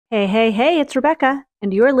Hey, hey, hey, it's Rebecca,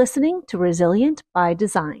 and you're listening to Resilient by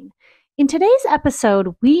Design. In today's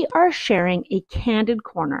episode, we are sharing a Candid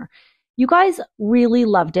Corner. You guys really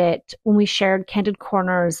loved it when we shared Candid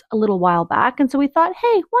Corners a little while back, and so we thought,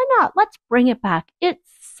 hey, why not? Let's bring it back.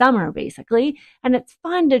 It's summer, basically, and it's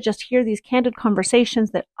fun to just hear these candid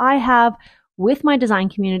conversations that I have with my design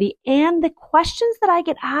community and the questions that I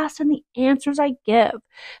get asked and the answers I give.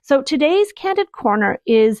 So today's Candid Corner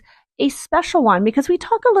is a special one because we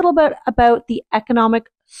talk a little bit about the economic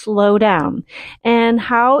slowdown and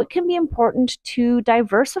how it can be important to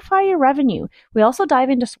diversify your revenue. We also dive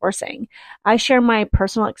into sourcing. I share my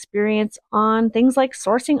personal experience on things like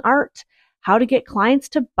sourcing art, how to get clients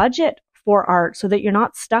to budget for art so that you're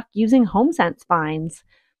not stuck using HomeSense finds,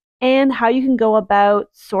 and how you can go about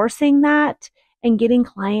sourcing that and getting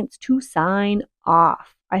clients to sign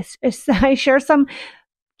off. I share some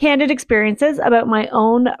candid experiences about my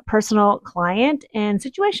own personal client and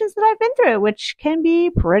situations that I've been through, which can be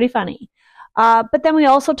pretty funny. But then we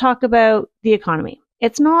also talk about the economy.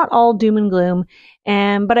 It's not all doom and gloom,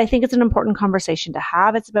 but I think it's an important conversation to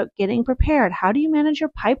have. It's about getting prepared. How do you manage your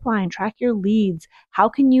pipeline, track your leads? How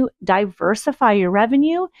can you diversify your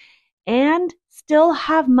revenue and still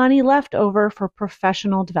have money left over for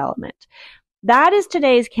professional development? That is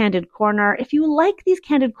today's Candid Corner. If you like these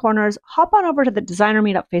Candid Corners, hop on over to the Designer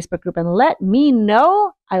Meetup Facebook group and let me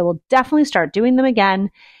know. I will definitely start doing them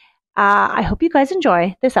again. I hope you guys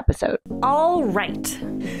enjoy this episode. All right.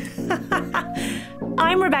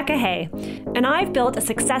 I'm Rebecca Hay, and I've built a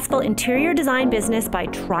successful interior design business by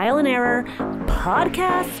trial and error,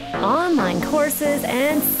 podcasts, online courses,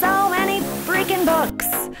 and so many freaking books.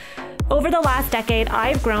 Over the last decade,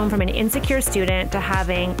 I've grown from an insecure student to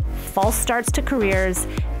having false starts to careers,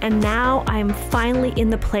 and now I'm finally in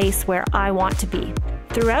the place where I want to be.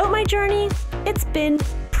 Throughout my journey, it's been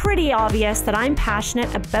pretty obvious that I'm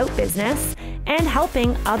passionate about business and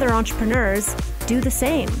helping other entrepreneurs do the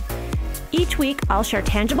same. Each week, I'll share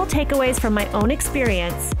tangible takeaways from my own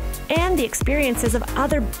experience and the experiences of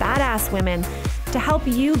other badass women to help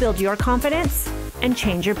you build your confidence and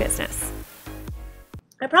change your business.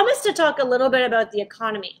 I promised to talk a little bit about the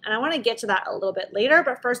economy, and I want to get to that a little bit later,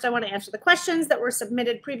 but first I want to answer the questions that were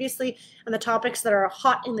submitted previously and the topics that are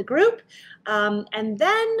hot in the group, and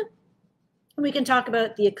then we can talk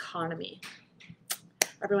about the economy,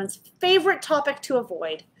 everyone's favorite topic to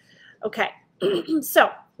avoid. Okay,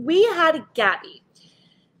 so we had Gabby.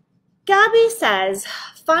 Gabby says,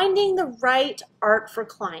 finding the right art for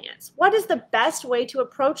clients. What is the best way to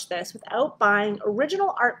approach this without buying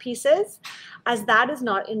original art pieces, as that is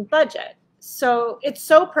not in budget? So it's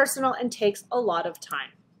so personal and takes a lot of time.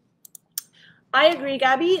 I agree,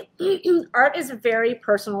 Gabby. Art is a very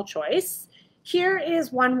personal choice. Here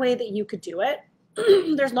is one way that you could do it.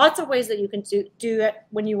 There's lots of ways that you can do it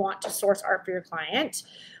when you want to source art for your client.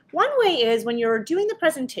 One way is when you're doing the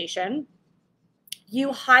presentation,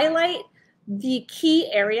 you highlight the key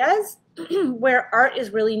areas where art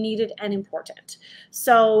is really needed and important.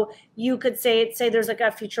 So you could say there's like a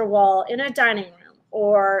feature wall in a dining room,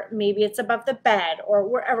 or maybe it's above the bed or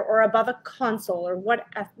wherever, or above a console, or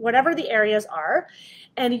whatever the areas are.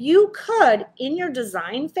 And you could, in your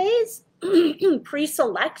design phase,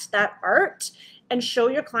 pre-select that art and show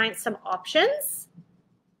your clients some options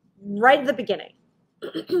right at the beginning.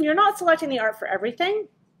 You're not selecting the art for everything.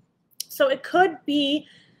 So it could be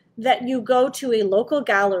that you go to a local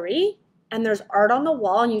gallery and there's art on the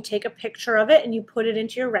wall and you take a picture of it and you put it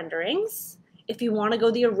into your renderings. If you want to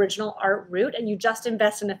go the original art route and you just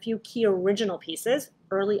invest in a few key original pieces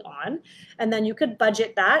early on, and then you could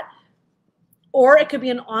budget that. Or it could be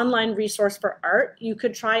an online resource for art. You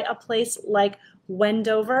could try a place like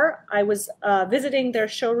Wendover. I was visiting their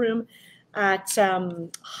showroom at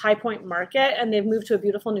High Point Market, and they've moved to a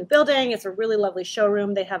beautiful new building. It's a really lovely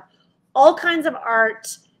showroom. They have all kinds of art.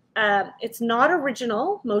 It's not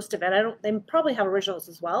original, most of it. They probably have originals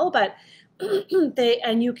as well, but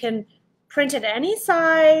and you can print it any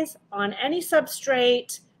size on any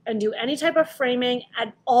substrate and do any type of framing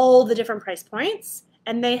at all the different price points.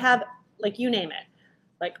 And they have, like, you name it,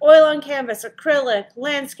 like oil on canvas, acrylic,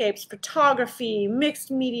 landscapes, photography,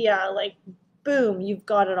 mixed media, like boom, you've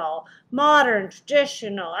got it all. Modern,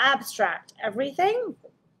 traditional, abstract, everything.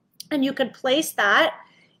 And you could place that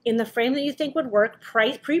in the frame that you think would work,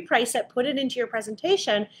 pre-price it, put it into your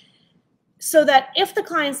presentation, so that if the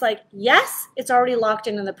client's like, yes, it's already locked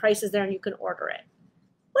in and the price is there and you can order it.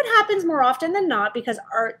 What happens more often than not, because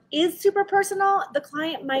art is super personal, the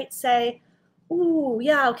client might say, ooh,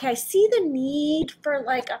 yeah, okay, I see the need for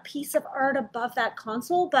like a piece of art above that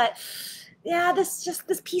console, but yeah, this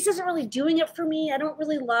piece isn't really doing it for me. I don't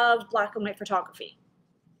really love black and white photography.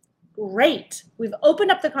 Great. We've opened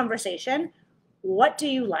up the conversation. What do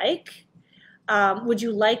you like? Would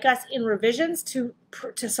you like us in revisions to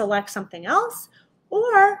select something else?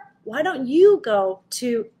 Or why don't you go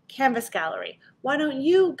to Canvas Gallery? Why don't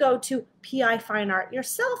you go to PI Fine Art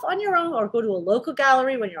yourself on your own, or go to a local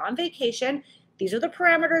gallery when you're on vacation? These are the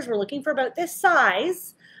parameters. We're looking for about this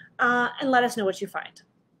size, and let us know what you find.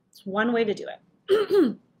 It's one way to do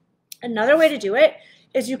it. Another way to do it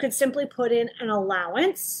is you could simply put in an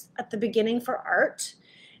allowance at the beginning for art,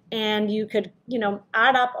 and you could,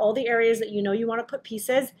 add up all the areas that you want to put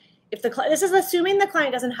pieces. If this is assuming the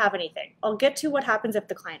client doesn't have anything. I'll get to what happens if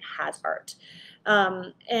the client has art.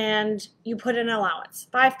 And you put in an allowance,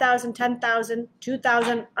 5,000, 10,000,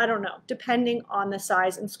 2,000, I don't know, depending on the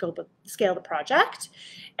size and scale of the project.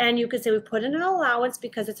 And you could say we put in an allowance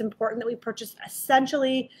because it's important that we purchase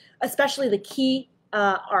especially the key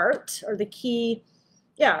art, or the key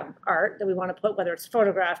art that we want to put, whether it's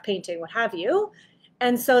photograph, painting, what have you.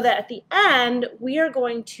 And so that at the end, we are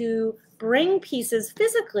going to bring pieces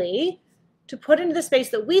physically to put into the space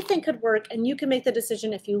that we think could work, and you can make the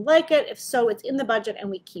decision if you like it. If so, it's in the budget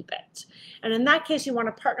and we keep it. And in that case, you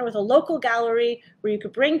want to partner with a local gallery where you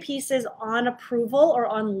could bring pieces on approval or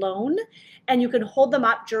on loan, and you can hold them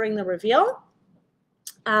up during the reveal.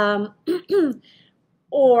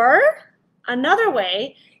 Or another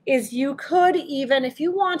way is you could, even if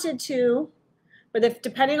you wanted to, but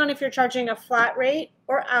depending on if you're charging a flat rate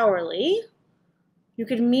or hourly, you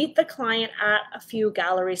could meet the client at a few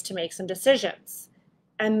galleries to make some decisions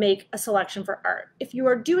and make a selection for art. If you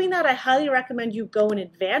are doing that, I highly recommend you go in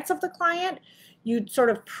advance of the client. You sort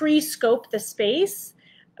of pre-scope the space.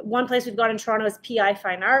 One place we've got in Toronto is PI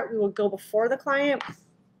Fine Art. We will go before the client,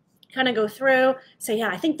 kind of go through, say, yeah,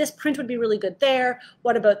 I think this print would be really good there.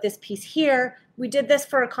 What about this piece here? We did this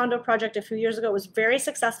for a condo project a few years ago. It was very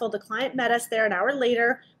successful. The client met us there an hour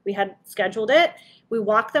later. We had scheduled it. We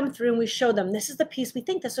walked them through and we showed them, this is the piece. We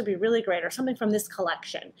think this would be really great, or something from this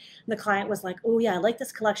collection. And the client was like, oh yeah, I like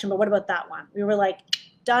this collection, but what about that one? We were like,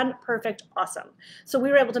 done, perfect, awesome. So we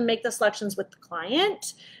were able to make the selections with the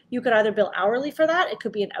client. You could either bill hourly for that. It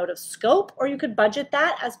could be an out of scope, or you could budget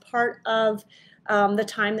that as part of the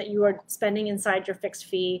time that you are spending inside your fixed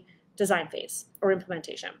fee design phase or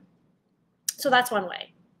implementation. So that's one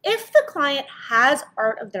way. If the client has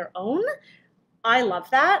art of their own, I love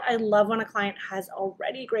that. I love when a client has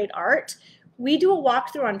already great art. We do a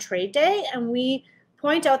walkthrough on trade day, and we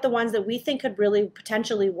point out the ones that we think could really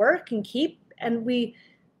potentially work and keep, and we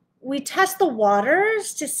test the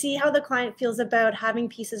waters to see how the client feels about having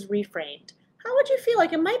pieces reframed. How would you feel?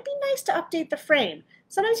 Like, it might be nice to update the frame.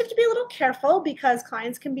 Sometimes you have to be a little careful because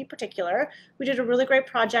clients can be particular. We did a really great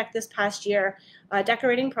project this past year, a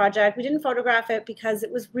decorating project. We didn't photograph it because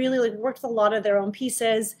it was really, like, worked with a lot of their own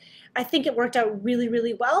pieces. I think it worked out really,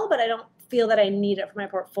 really well, but I don't feel that I need it for my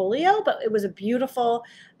portfolio. But it was a beautiful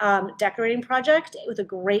decorating project with a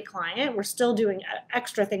great client. We're still doing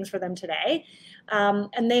extra things for them today.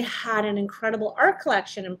 And they had an incredible art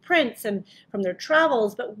collection and prints and from their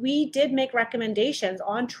travels, but we did make recommendations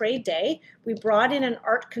on trade day. We brought in an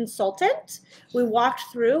art consultant. We walked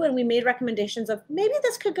through and we made recommendations of maybe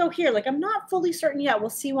this could go here. Like, I'm not fully certain yet. We'll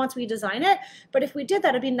see once we design it. But if we did that,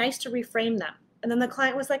 it'd be nice to reframe them. And then the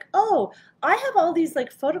client was like, oh, I have all these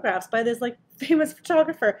like photographs by this like famous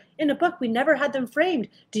photographer in a book. We never had them framed.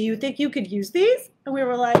 Do you think you could use these? And we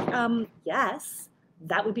were like, yes.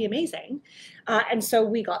 That would be amazing. And so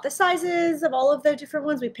we got the sizes of all of the different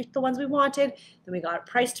ones. We picked the ones we wanted. Then we got it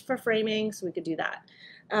priced for framing so we could do that.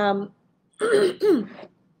 And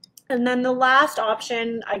then the last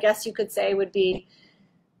option, I guess you could say, would be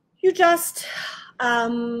you just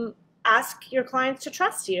ask your clients to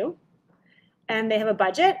trust you, and they have a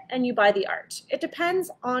budget, and you buy the art. It depends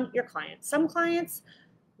on your clients. Some clients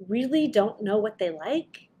really don't know what they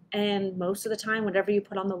like, and most of the time, whatever you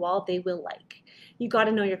put on the wall, they will like. You got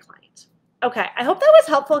to know your client. Okay, I hope that was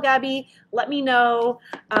helpful, Gabby. Let me know.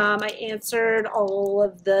 I answered all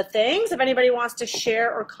of the things. If anybody wants to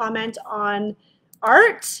share or comment on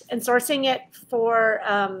art and sourcing it for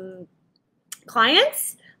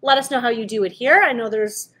clients, let us know how you do it here. I know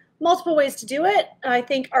there's multiple ways to do it. I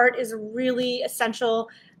think art is a really essential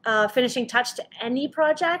finishing touch to any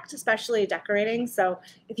project, especially decorating. So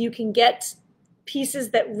if you can get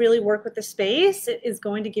pieces that really work with the space, it is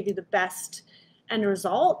going to give you the best end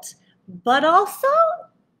result. But also,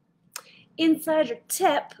 insider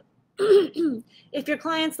tip, if your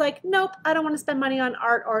client's like, nope, I don't want to spend money on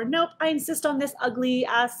art, or nope, I insist on this ugly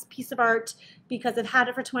ass piece of art because I've had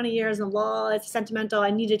it for 20 years and law, it's sentimental,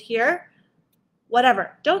 I need it here,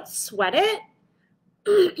 whatever. Don't sweat it.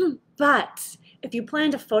 But if you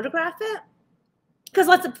plan to photograph it, because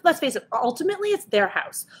let's face it, ultimately it's their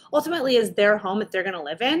house. Ultimately it's their home that they're going to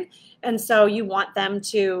live in. And so you want them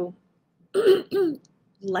to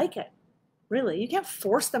like it. Really, you can't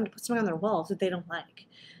force them to put something on their walls that they don't like.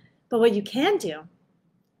 But what you can do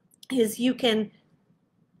is you can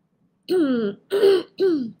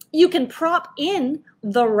prop in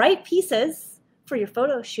the right pieces for your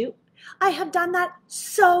photo shoot. I have done that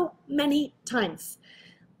so many times.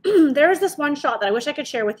 There is this one shot that I wish I could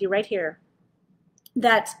share with you right here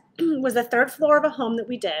that was the third floor of a home that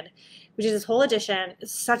we did, which is this whole addition.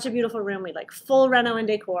 It's such a beautiful room. We like full reno and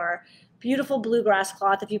decor, beautiful bluegrass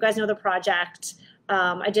cloth. If you guys know the project,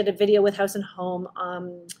 I did a video with House and Home,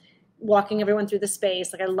 walking everyone through the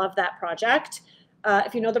space. Like, I love that project.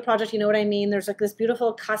 If you know the project, you know what I mean. There's like this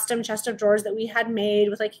beautiful custom chest of drawers that we had made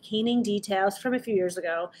with like caning details from a few years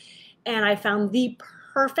ago. And I found the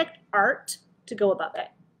perfect art to go above it.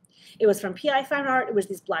 It was from PI Fine Art. It was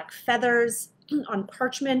these black feathers on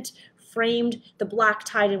parchment, framed, the black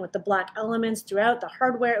tied in with the black elements throughout, the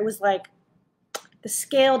hardware. It was like the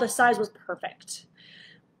scale, the size was perfect.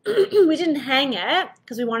 We didn't hang it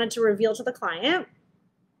because we wanted to reveal to the client.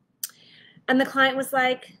 And the client was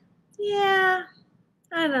like, yeah,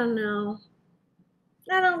 I don't know.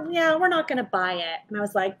 Yeah, we're not going to buy it. And I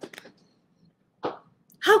was like,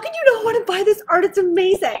 how can you not want to buy this art? It's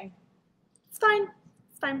amazing. It's fine.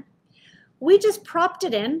 It's fine. We just propped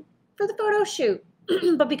it in for the photo shoot.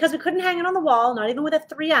 But because we couldn't hang it on the wall, not even with a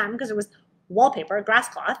 3M, because it was wallpaper, grass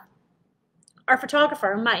cloth, our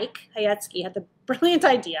photographer, Mike Hayetsky, had the brilliant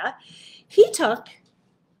idea. He took,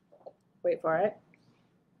 wait for it,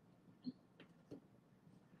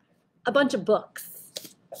 a bunch of books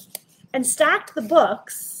and stacked the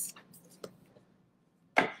books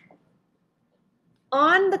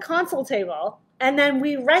on the console table, and then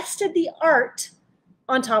we rested the art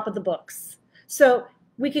on top of the books. So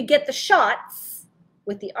we could get the shots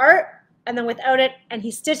with the art and then without it, and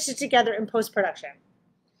he stitched it together in post-production.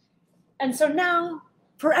 And so now,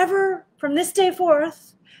 forever, from this day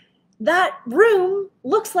forth, that room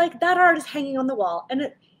looks like that art is hanging on the wall. And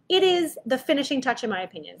it is the finishing touch, in my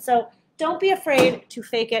opinion. So don't be afraid to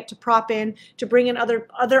fake it, to prop in, to bring in other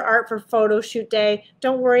art for photo shoot day.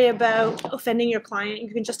 Don't worry about offending your client.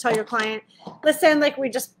 You can just tell your client, listen, like we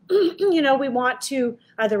just, we want to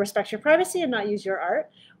either respect your privacy and not use your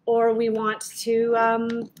art, or we want to,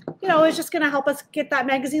 it's just going to help us get that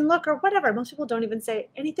magazine look or whatever. Most people don't even say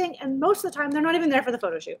anything, and most of the time they're not even there for the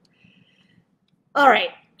photo shoot. All right,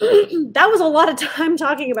 that was a lot of time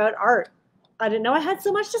talking about art. I didn't know I had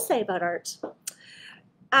so much to say about art.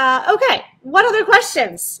 Okay, what other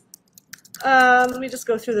questions? Let me just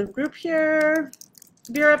go through the group here.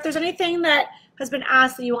 Vera, if there's anything that has been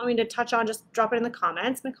asked that you want me to touch on, just drop it in the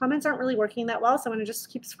comments. My comments aren't really working that well, so I'm going to just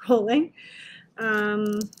keep scrolling.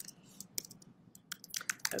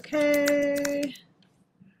 Okay,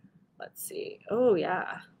 let's see. Oh,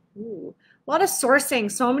 yeah. Ooh. A lot of sourcing,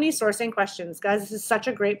 so many sourcing questions. Guys, this is such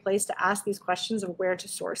a great place to ask these questions of where to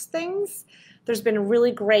source things. There's been a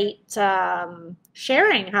really great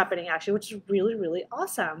sharing happening, actually, which is really, really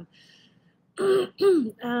awesome.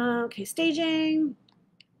 Okay, staging.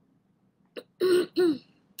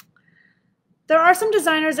 There are some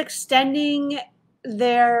designers extending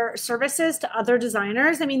their services to other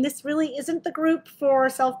designers. I mean, this really isn't the group for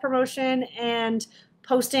self-promotion and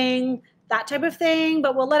posting, that type of thing,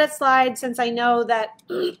 but we'll let it slide since I know that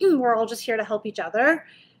we're all just here to help each other.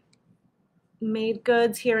 Made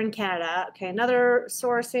goods here in Canada. Okay, another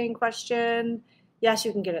sourcing question. Yes,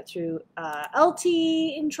 you can get it through LT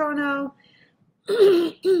in Toronto.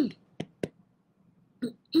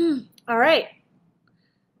 All right.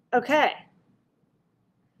 Okay.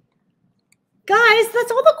 Guys,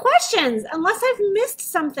 that's all the questions. Unless I've missed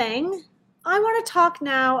something, I want to talk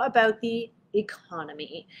now about the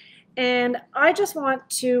economy. And I just want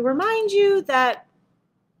to remind you that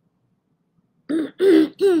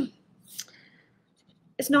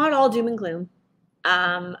it's not all doom and gloom,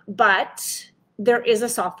 but there is a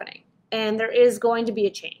softening and there is going to be a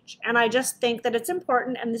change. And I just think that it's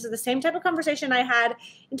important, and this is the same type of conversation I had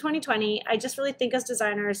in 2020. I just really think as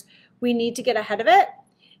designers, we need to get ahead of it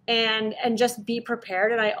and just be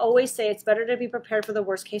prepared. And I always say it's better to be prepared for the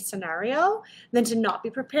worst case scenario than to not be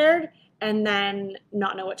prepared and then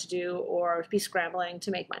not know what to do or be scrambling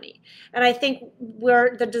to make money. And I think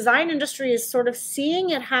where the design industry is sort of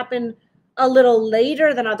seeing it happen a little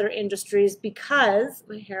later than other industries, because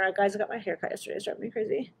guys, I got my hair cut yesterday, it's driving me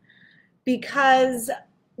crazy, because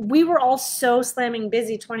we were all so slamming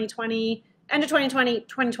busy 2020, end of 2020,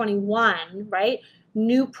 2021, right?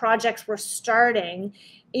 New projects were starting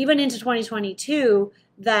even into 2022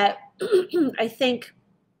 that I think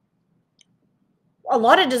a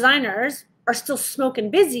lot of designers are still smoking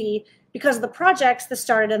busy because of the projects that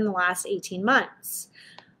started in the last 18 months.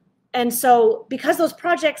 And so because those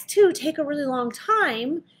projects too take a really long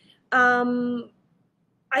time,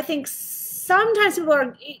 I think sometimes people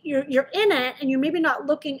are, you're in it and you're maybe not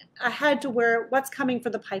looking ahead to what's coming for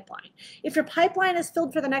the pipeline. If your pipeline is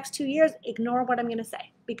filled for the next 2 years, ignore what I'm going to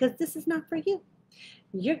say, because this is not for you.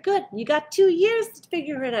 You're good. You got 2 years to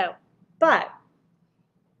figure it out. But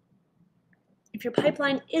if your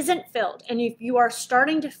pipeline isn't filled and if you are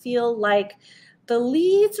starting to feel like the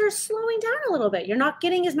leads are slowing down a little bit, you're not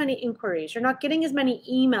getting as many inquiries, you're not getting as many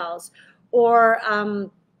emails or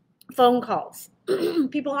phone calls,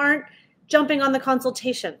 people aren't jumping on the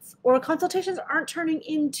consultations, or consultations aren't turning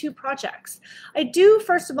into projects. I do,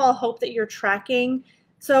 first of all, hope that you're tracking.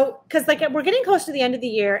 So, because like we're getting close to the end of the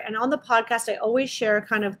year, and on the podcast, I always share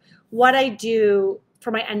kind of what I do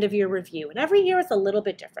for my end of year review. And every year it's a little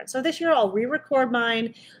bit different. So this year I'll re-record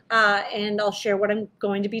mine and I'll share what I'm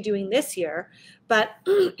going to be doing this year. But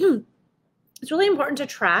it's really important to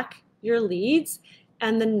track your leads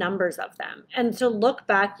and the numbers of them, and to look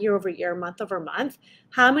back year over year, month over month,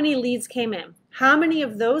 how many leads came in, how many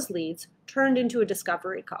of those leads turned into a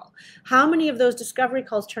discovery call, how many of those discovery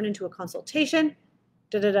calls turned into a consultation,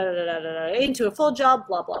 into a full job,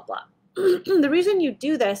 blah, blah, blah. The reason you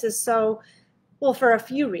do this is for a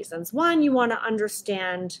few reasons. One, you want to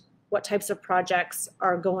understand what types of projects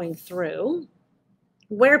are going through,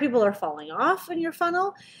 where people are falling off in your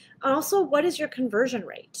funnel, and also what is your conversion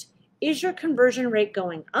rate? Is your conversion rate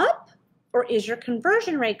going up, or is your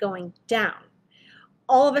conversion rate going down?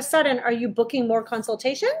 All of a sudden, are you booking more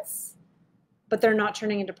consultations, but they're not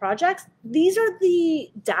turning into projects? These are the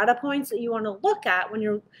data points that you want to look at when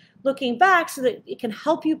you're looking back, so that it can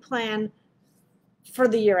help you plan for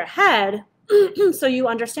the year ahead, so you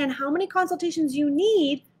understand how many consultations you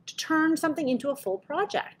need to turn something into a full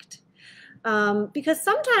project. Because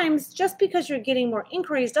sometimes just because you're getting more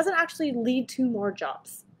inquiries doesn't actually lead to more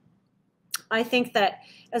jobs. I think that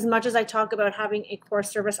as much as I talk about having a core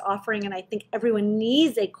service offering, and I think everyone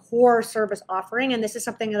needs a core service offering, and this is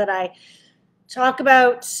something that I talk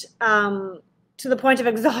about to the point of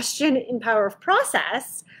exhaustion in Power of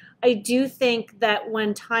Process, I do think that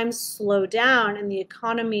when times slow down and the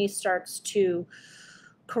economy starts to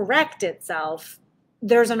correct itself,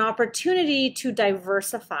 there's an opportunity to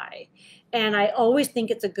diversify. And I always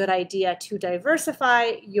think it's a good idea to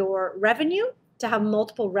diversify your revenue, to have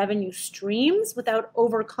multiple revenue streams without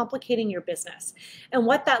overcomplicating your business. And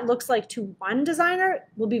what that looks like to one designer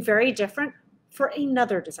will be very different for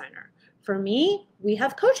another designer. For me, we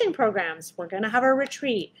have coaching programs. We're going to have a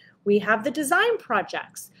retreat. We have the design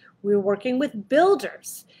projects. We're working with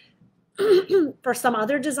builders. For some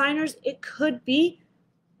other designers, it could be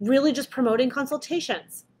really just promoting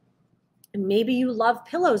consultations. And maybe you love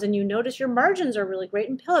pillows and you notice your margins are really great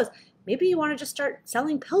in pillows. Maybe you want to just start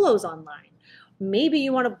selling pillows online. Maybe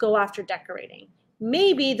you want to go after decorating.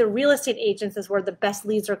 Maybe the real estate agents is where the best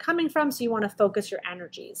leads are coming from, so you want to focus your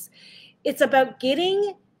energies. It's about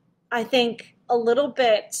getting, I think, a little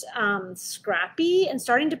bit scrappy and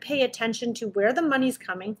starting to pay attention to where the money's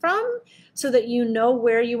coming from, so that you know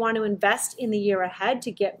where you want to invest in the year ahead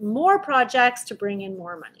to get more projects to bring in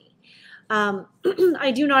more money.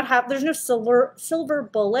 There's no silver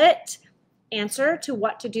bullet answer to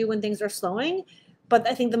what to do when things are slowing. But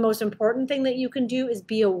I think the most important thing that you can do is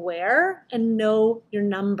be aware and know your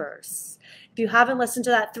numbers. If you haven't listened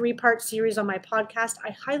to that 3-part series on my podcast,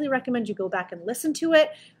 I highly recommend you go back and listen to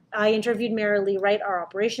it. I interviewed Mary Lee Wright, our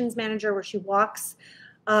operations manager, where she walks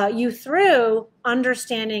you through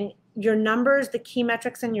understanding your numbers, the key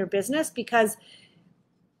metrics in your business, because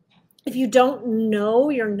if you don't know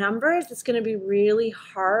your numbers, it's going to be really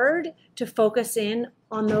hard to focus in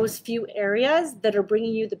on those few areas that are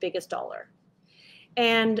bringing you the biggest dollar.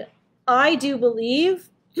 And I do believe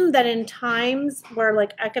that in times where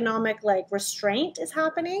economic restraint is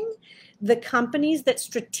happening, the companies that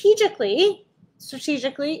strategically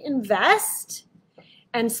invest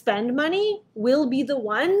and spend money will be the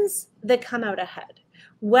ones that come out ahead.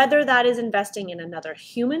 Whether that is investing in another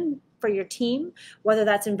human for your team, whether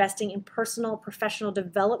that's investing in personal, professional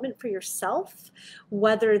development for yourself,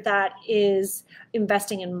 whether that is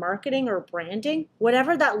investing in marketing or branding,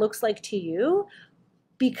 whatever that looks like to you,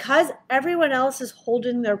 because everyone else is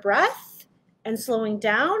holding their breath and slowing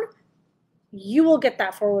down, you will get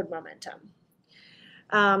that forward momentum.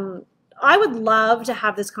 I would love to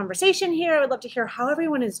have this conversation here. I would love to hear how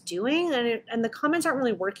everyone is doing. And the comments aren't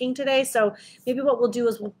really working today. So maybe what we'll do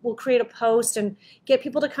is we'll create a post and get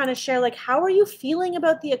people to kind of share, like, how are you feeling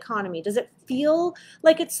about the economy? Does it feel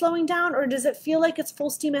like it's slowing down, or does it feel like it's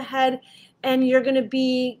full steam ahead and you're going to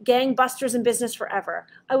be gangbusters in business forever?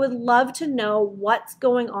 I would love to know what's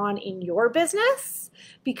going on in your business,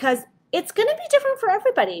 because it's going to be different for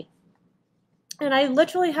everybody. And I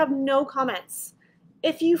literally have no comments.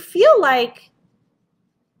 If you feel like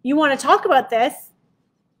you want to talk about this,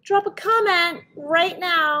 drop a comment right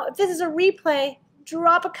now. If this is a replay,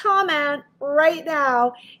 drop a comment right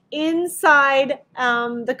now inside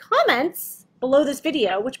the comments below this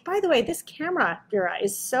video, which, by the way, this camera, Vera,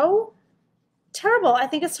 is so terrible. I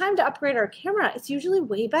think it's time to upgrade our camera. It's usually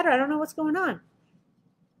way better. I don't know what's going on.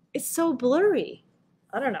 It's so blurry.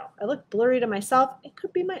 I don't know. I look blurry to myself. It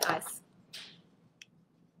could be my eyes.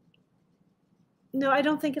 No, I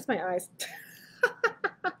don't think it's my eyes.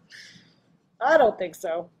 I don't think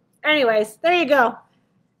so. Anyways, there you go.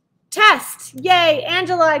 Test. Yay.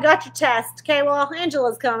 Angela, I got your test. Okay, well,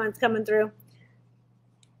 Angela's comments coming through.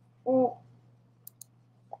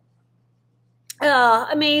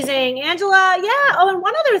 Amazing. Angela, yeah. Oh, and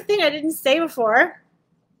one other thing I didn't say before.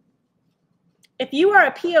 If you are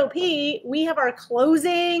a POP, we have our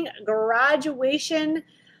closing graduation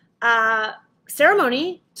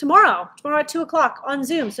ceremony tomorrow at 2 o'clock on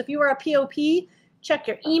Zoom. So if you are a POP, check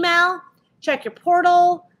your email, check your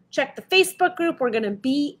portal, check the Facebook group. We're going to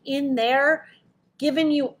be in there giving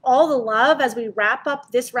you all the love as we wrap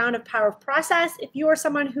up this round of Power of Process. If you are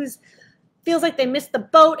someone who's feels like they missed the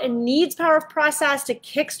boat and needs Power of Process to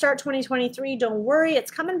kickstart 2023, don't worry. It's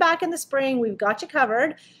coming back in the spring. We've got you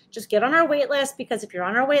covered. Just get on our wait list, because if you're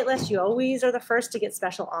on our wait list, you always are the first to get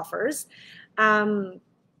special offers. And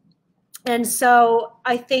so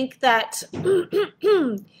I think that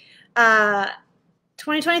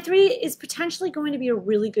 2023 is potentially going to be a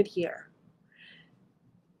really good year.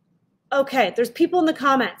 Okay, there's people in the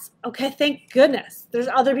comments. Okay, thank goodness. There's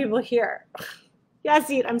other people here.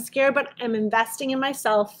 Yasit, I'm scared, but I'm investing in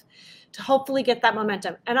myself to hopefully get that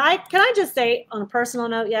momentum. And can I just say, on a personal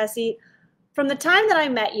note, Yasit, from the time that I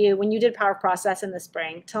met you when you did Power Process in the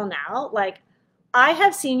spring till now, like, I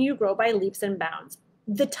have seen you grow by leaps and bounds.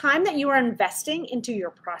 The time that you are investing into your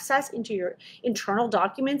process, into your internal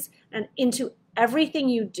documents, and into everything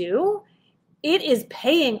you do, it is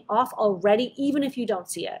paying off already, even if you don't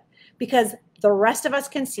see it, because the rest of us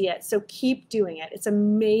can see it. So keep doing it. It's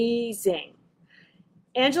amazing.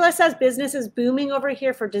 Angela says business is booming over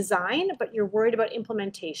here for design, but you're worried about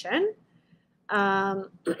implementation.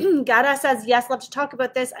 Gada says, yes, love to talk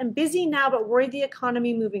about this. I'm busy now, but worried the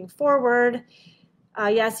economy moving forward.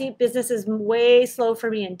 See, business is way slow for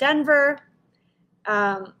me in Denver.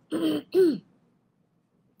 Angela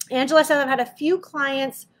says, I've had a few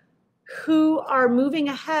clients who are moving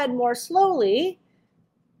ahead more slowly.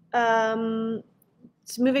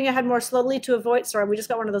 It's moving ahead more slowly to avoid, sorry, we just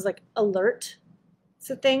got one of those like alert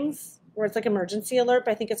things where it's like emergency alert,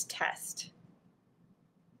 but I think it's test.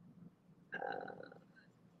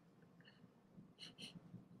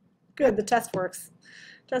 Good, the test works.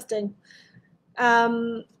 Testing.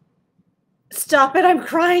 Stop it, I'm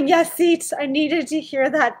crying. Yes, seats. I needed to hear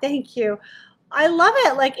that. Thank you. I love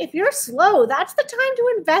it. Like, if you're slow, that's the time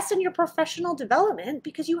to invest in your professional development,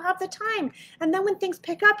 because you have the time. And then when things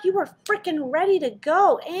pick up, you are freaking ready to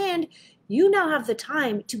go. And you now have the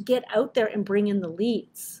time to get out there and bring in the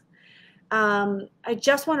leads. I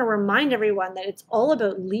just want to remind everyone that it's all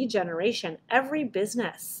about lead generation. Every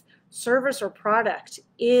business, service, or product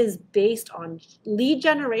is based on lead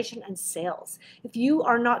generation and sales. If you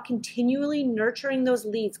are not continually nurturing those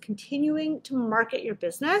leads, continuing to market your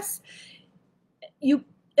business, you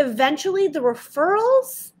eventually, the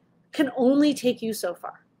referrals can only take you so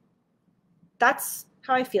far. That's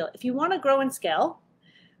how I feel. If you want to grow and scale,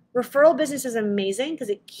 referral business is amazing because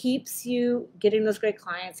it keeps you getting those great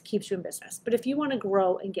clients, keeps you in business. But if you want to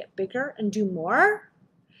grow and get bigger and do more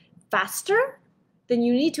faster, then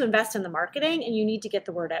you need to invest in the marketing and you need to get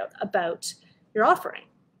the word out about your offering.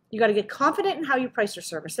 You got to get confident in how you price your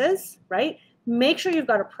services, right? Make sure you've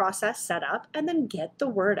got a process set up and then get the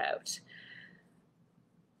word out.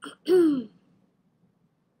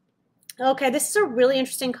 Okay, this is a really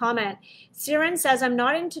interesting comment. Siren says, I'm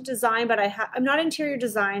not into design, but I'm not interior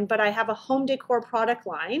design, but I have a home decor product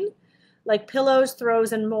line, like pillows,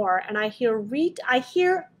 throws, and more. And I hear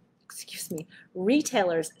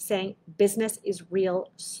retailers saying business is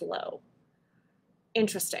real slow.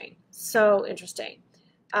 Interesting. So interesting.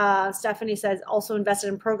 Stephanie says, also invested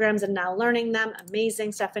in programs and now learning them.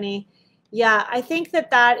 Amazing, Stephanie. Yeah, I think that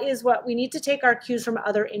that is what we need to take our cues from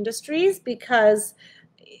other industries, because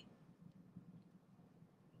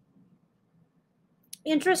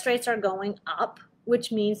interest rates are going up,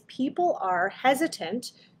 which means people are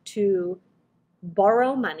hesitant to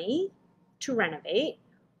borrow money to renovate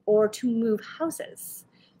or to move houses.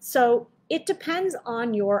 So it depends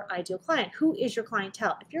on your ideal client. Who is your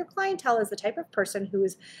clientele? If your clientele is the type of person who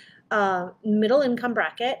is middle income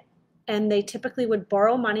bracket, and they typically would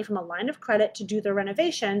borrow money from a line of credit to do their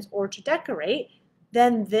renovations or to decorate,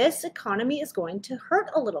 then this economy is going to hurt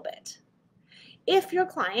a little bit. If your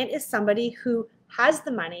client is somebody who has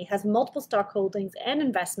the money, has multiple stock holdings and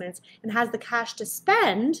investments, and has the cash to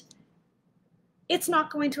spend, it's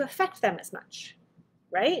not going to affect them as much,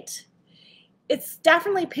 right? It's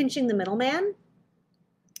definitely pinching the middleman,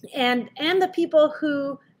 and the people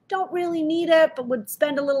who don't really need it but would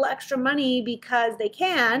spend a little extra money because they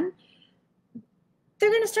can. They're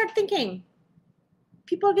going to start thinking,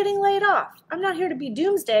 people are getting laid off. I'm not here to be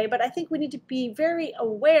doomsday, but I think we need to be very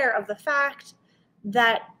aware of the fact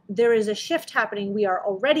that there is a shift happening. We are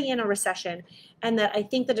already in a recession, and that I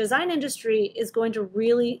think the design industry is going to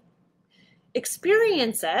really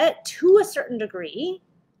experience it to a certain degree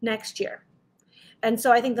next year. And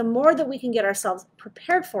so I think the more that we can get ourselves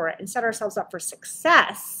prepared for it and set ourselves up for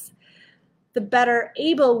success, the better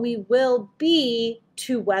able we will be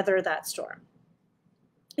to weather that storm.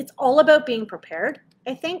 It's all about being prepared,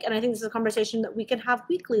 I think, and I think this is a conversation that we can have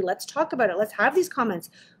weekly. Let's talk about it. Let's have these comments.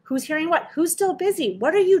 Who's hearing what? Who's still busy?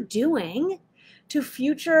 What are you doing to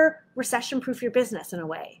future recession-proof your business in a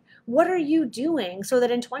way? What are you doing so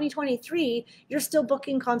that in 2023, you're still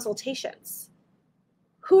booking consultations?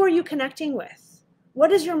 Who are you connecting with?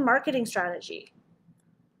 What is your marketing strategy?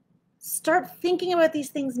 Start thinking about these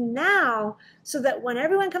things now so that when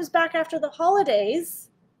everyone comes back after the holidays,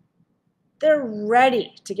 they're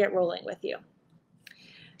ready to get rolling with you.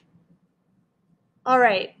 All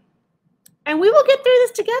right. And we will get through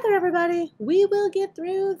this together, everybody. We will get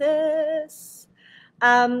through this.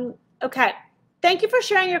 Okay. Thank you for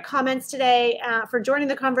sharing your comments today, for joining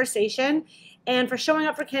the conversation, and for showing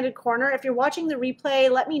up for Candid Corner. If you're watching the replay,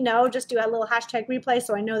 let me know. Just do a little hashtag replay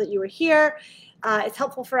so I know that you were here. It's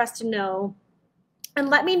helpful for us to know. And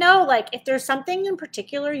let me know, like, if there's something in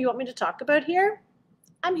particular you want me to talk about here,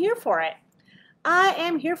 I'm here for it. I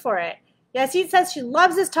am here for it. Yassine says she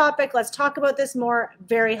loves this topic. Let's talk about this more.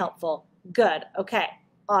 Very helpful. Good. Okay.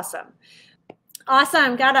 Awesome.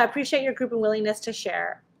 Awesome. Gotta appreciate your group and willingness to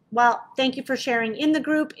share. Well, thank you for sharing in the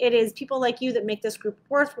group. It is people like you that make this group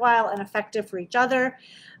worthwhile and effective for each other.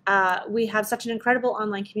 We have such an incredible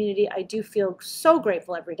online community. I do feel so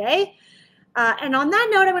grateful every day. And on that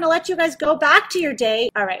note, I'm going to let you guys go back to your day.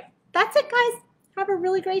 All right. That's it, guys. Have a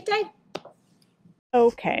really great day.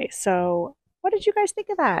 Okay, so what did you guys think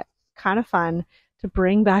of that? Kind of fun to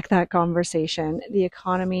bring back that conversation, the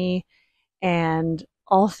economy and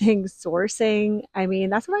all things sourcing. I mean,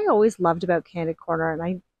 that's what I always loved about Candid Corner, and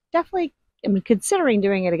I definitely am considering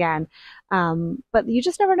doing it again. But you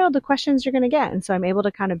just never know the questions you're going to get. And so I'm able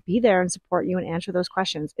to kind of be there and support you and answer those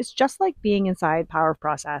questions. It's just like being inside Power of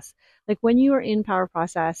Process. Like when you are in Power of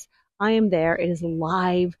Process, I am there. It is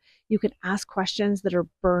live. You can ask questions that are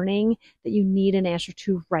burning that you need an answer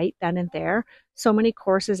to right then and there. So many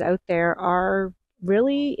courses out there are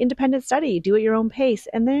really independent study, do at your own pace.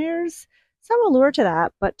 And there's some allure to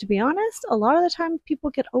that. But to be honest, a lot of the time people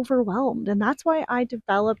get overwhelmed. And that's why I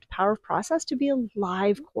developed Power of Process to be a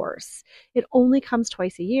live course. It only comes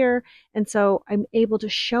twice a year. And so I'm able to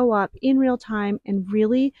show up in real time and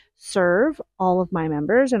really serve all of my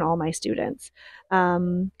members and all my students.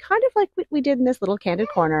 Kind of like what we did in this little Candid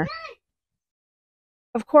Corner.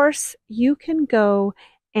 Of course, you can go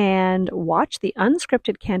and watch the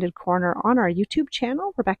Unscripted Candid Corner on our YouTube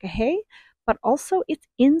channel, Rebecca Hay. But also it's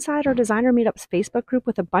inside our Designer Meetups Facebook group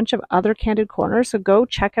with a bunch of other Candid Corners. So go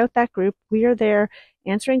check out that group. We are there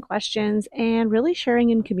answering questions and really sharing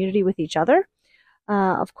in community with each other.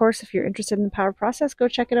 Of course, if you're interested in the Power Process, go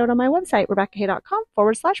check it out on my website,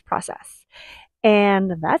 RebeccaHay.com/process.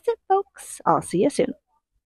 And that's it, folks. I'll see you soon.